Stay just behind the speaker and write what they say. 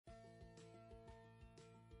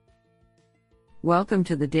Welcome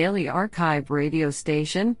to the Daily Archive radio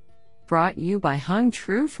station, brought you by Hung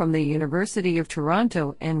Tru from the University of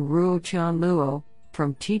Toronto and Ruo Chan Luo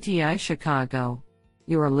from TTI Chicago.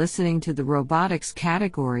 You are listening to the robotics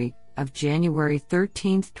category of January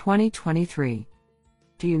 13, 2023.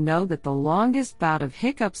 Do you know that the longest bout of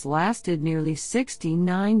hiccups lasted nearly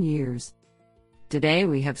 69 years? Today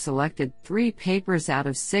we have selected 3 papers out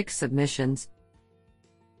of 6 submissions.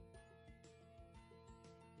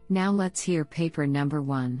 Now let's hear paper number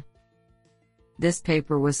 1. This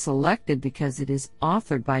paper was selected because it is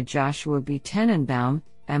authored by Joshua B. Tenenbaum,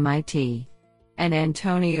 MIT, and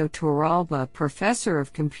Antonio Torralba, Professor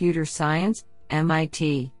of Computer Science,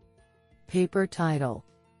 MIT. Paper title: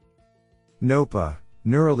 NOPA,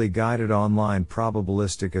 Neurally Guided Online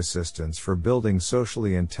Probabilistic Assistance for Building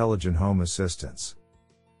Socially Intelligent Home Assistants.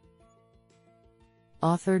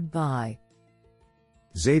 Authored by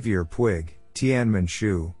Xavier Puig, Tianmin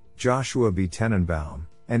Xu, Joshua B. Tenenbaum,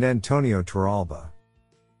 and Antonio Torralba.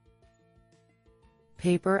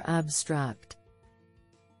 Paper abstract: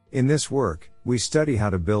 In this work, we study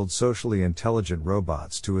how to build socially intelligent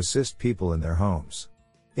robots to assist people in their homes.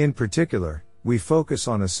 In particular, we focus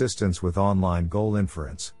on assistance with online goal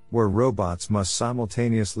inference, where robots must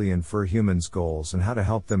simultaneously infer humans' goals and how to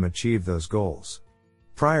help them achieve those goals.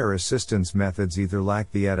 Prior assistance methods either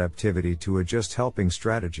lack the adaptivity to adjust helping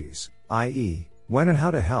strategies, i.e., when and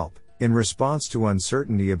how to help, in response to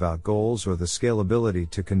uncertainty about goals, or the scalability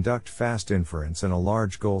to conduct fast inference in a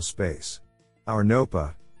large goal space. Our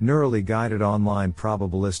NOPA, Neurally Guided Online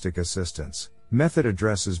Probabilistic Assistance, method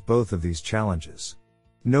addresses both of these challenges.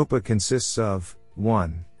 NOPA consists of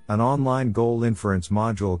 1. An online goal inference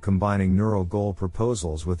module combining neural goal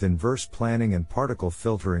proposals with inverse planning and particle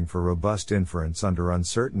filtering for robust inference under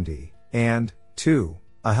uncertainty, and 2.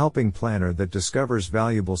 A helping planner that discovers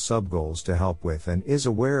valuable subgoals to help with and is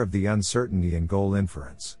aware of the uncertainty in goal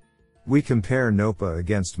inference. We compare NOPA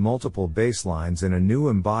against multiple baselines in a new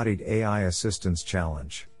embodied AI assistance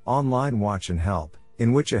challenge, Online Watch and Help,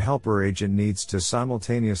 in which a helper agent needs to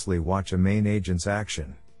simultaneously watch a main agent's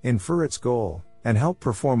action, infer its goal, and help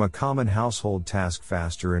perform a common household task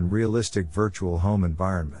faster in realistic virtual home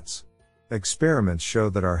environments. Experiments show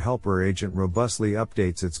that our helper agent robustly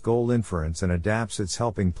updates its goal inference and adapts its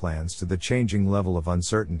helping plans to the changing level of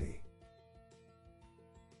uncertainty.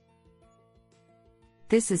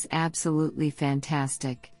 This is absolutely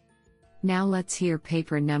fantastic. Now let's hear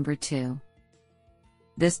paper number 2.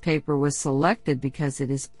 This paper was selected because it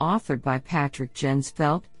is authored by Patrick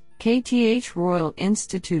Jensfeld, KTH Royal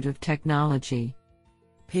Institute of Technology.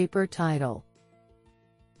 Paper title: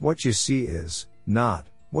 What You See Is Not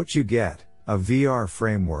What You Get, a VR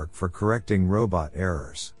framework for correcting robot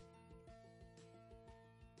errors.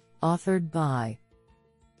 Authored by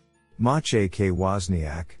Maciej K.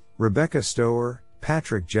 Wozniak, Rebecca Stower,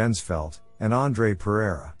 Patrick Jensfeld, and Andre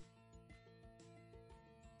Pereira.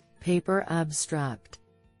 Paper abstract: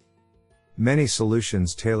 Many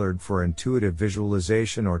solutions tailored for intuitive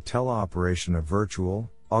visualization or teleoperation of virtual,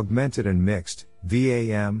 augmented and mixed,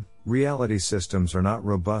 VAM, reality systems are not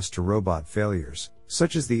robust to robot failures,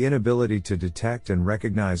 such as the inability to detect and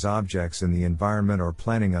recognize objects in the environment or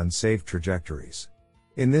planning unsafe trajectories.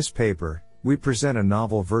 In this paper, we present a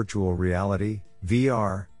novel virtual reality,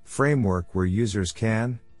 VR, framework where users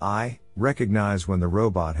can, recognize when the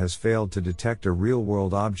robot has failed to detect a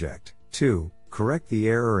real-world object, 2. Correct the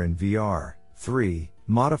error in VR, 3.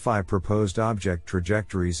 Modify proposed object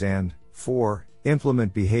trajectories, and 4.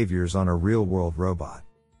 Implement behaviors on a real-world robot.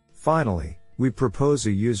 Finally, we propose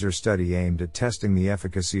a user study aimed at testing the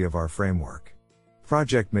efficacy of our framework.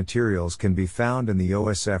 Project materials can be found in the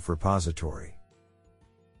OSF repository.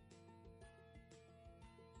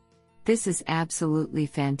 This is absolutely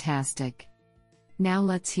fantastic. Now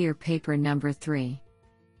let's hear paper number 3.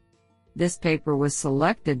 This paper was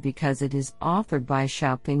selected because it is authored by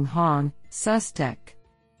Xiaoping Hong, SUSTech.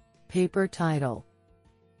 Paper title: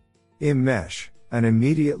 ImMesh, an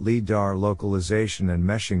immediate LiDAR localization and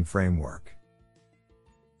meshing framework.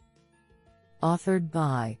 Authored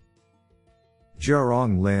by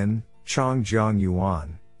Jiarong Lin, Changjiang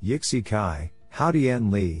Yuan, Yixi Kai,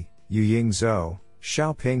 Haodian Li, Yuying Zhou,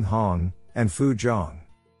 Xiaoping Hong, and Fu Zhang.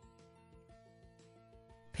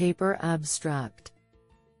 Paper abstract: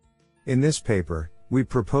 In this paper, we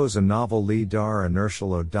propose a novel LiDAR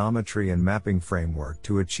inertial odometry and mapping framework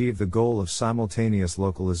to achieve the goal of simultaneous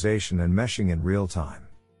localization and meshing in real time.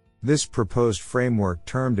 This proposed framework,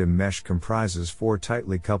 termed ImMesh, comprises 4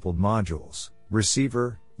 tightly coupled modules: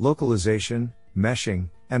 receiver, localization, meshing,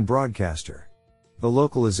 and broadcaster. The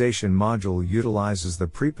localization module utilizes the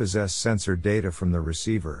prepossessed sensor data from the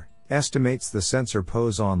receiver, estimates the sensor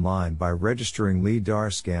pose online by registering LiDAR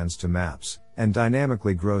scans to maps, and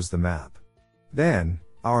dynamically grows the map. Then,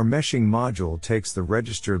 our meshing module takes the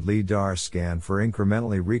registered LiDAR scan for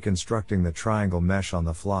incrementally reconstructing the triangle mesh on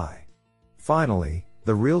the fly. Finally,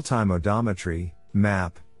 the real-time odometry,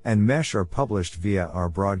 map, and mesh are published via our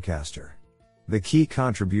broadcaster. The key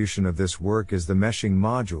contribution of this work is the meshing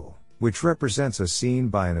module, which represents a scene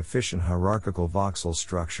by an efficient hierarchical voxel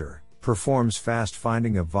structure, performs fast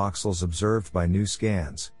finding of voxels observed by new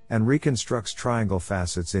scans, and reconstructs triangle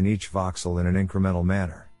facets in each voxel in an incremental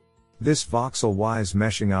manner. This voxel-wise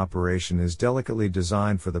meshing operation is delicately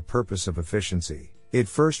designed for the purpose of efficiency. It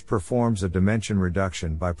first performs a dimension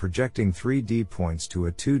reduction by projecting 3D points to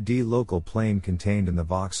a 2D local plane contained in the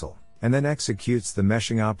voxel, and then executes the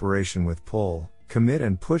meshing operation with pull, commit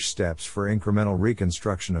and push steps for incremental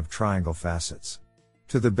reconstruction of triangle facets.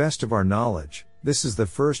 To the best of our knowledge, this is the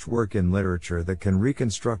first work in literature that can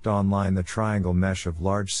reconstruct online the triangle mesh of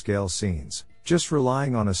large-scale scenes, just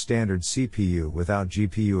relying on a standard CPU without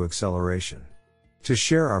GPU acceleration. To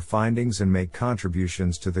share our findings and make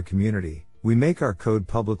contributions to the community, we make our code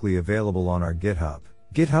publicly available on our GitHub,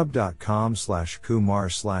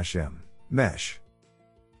 github.com/kumar/m mesh.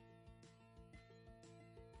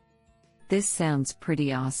 This sounds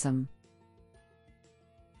pretty awesome.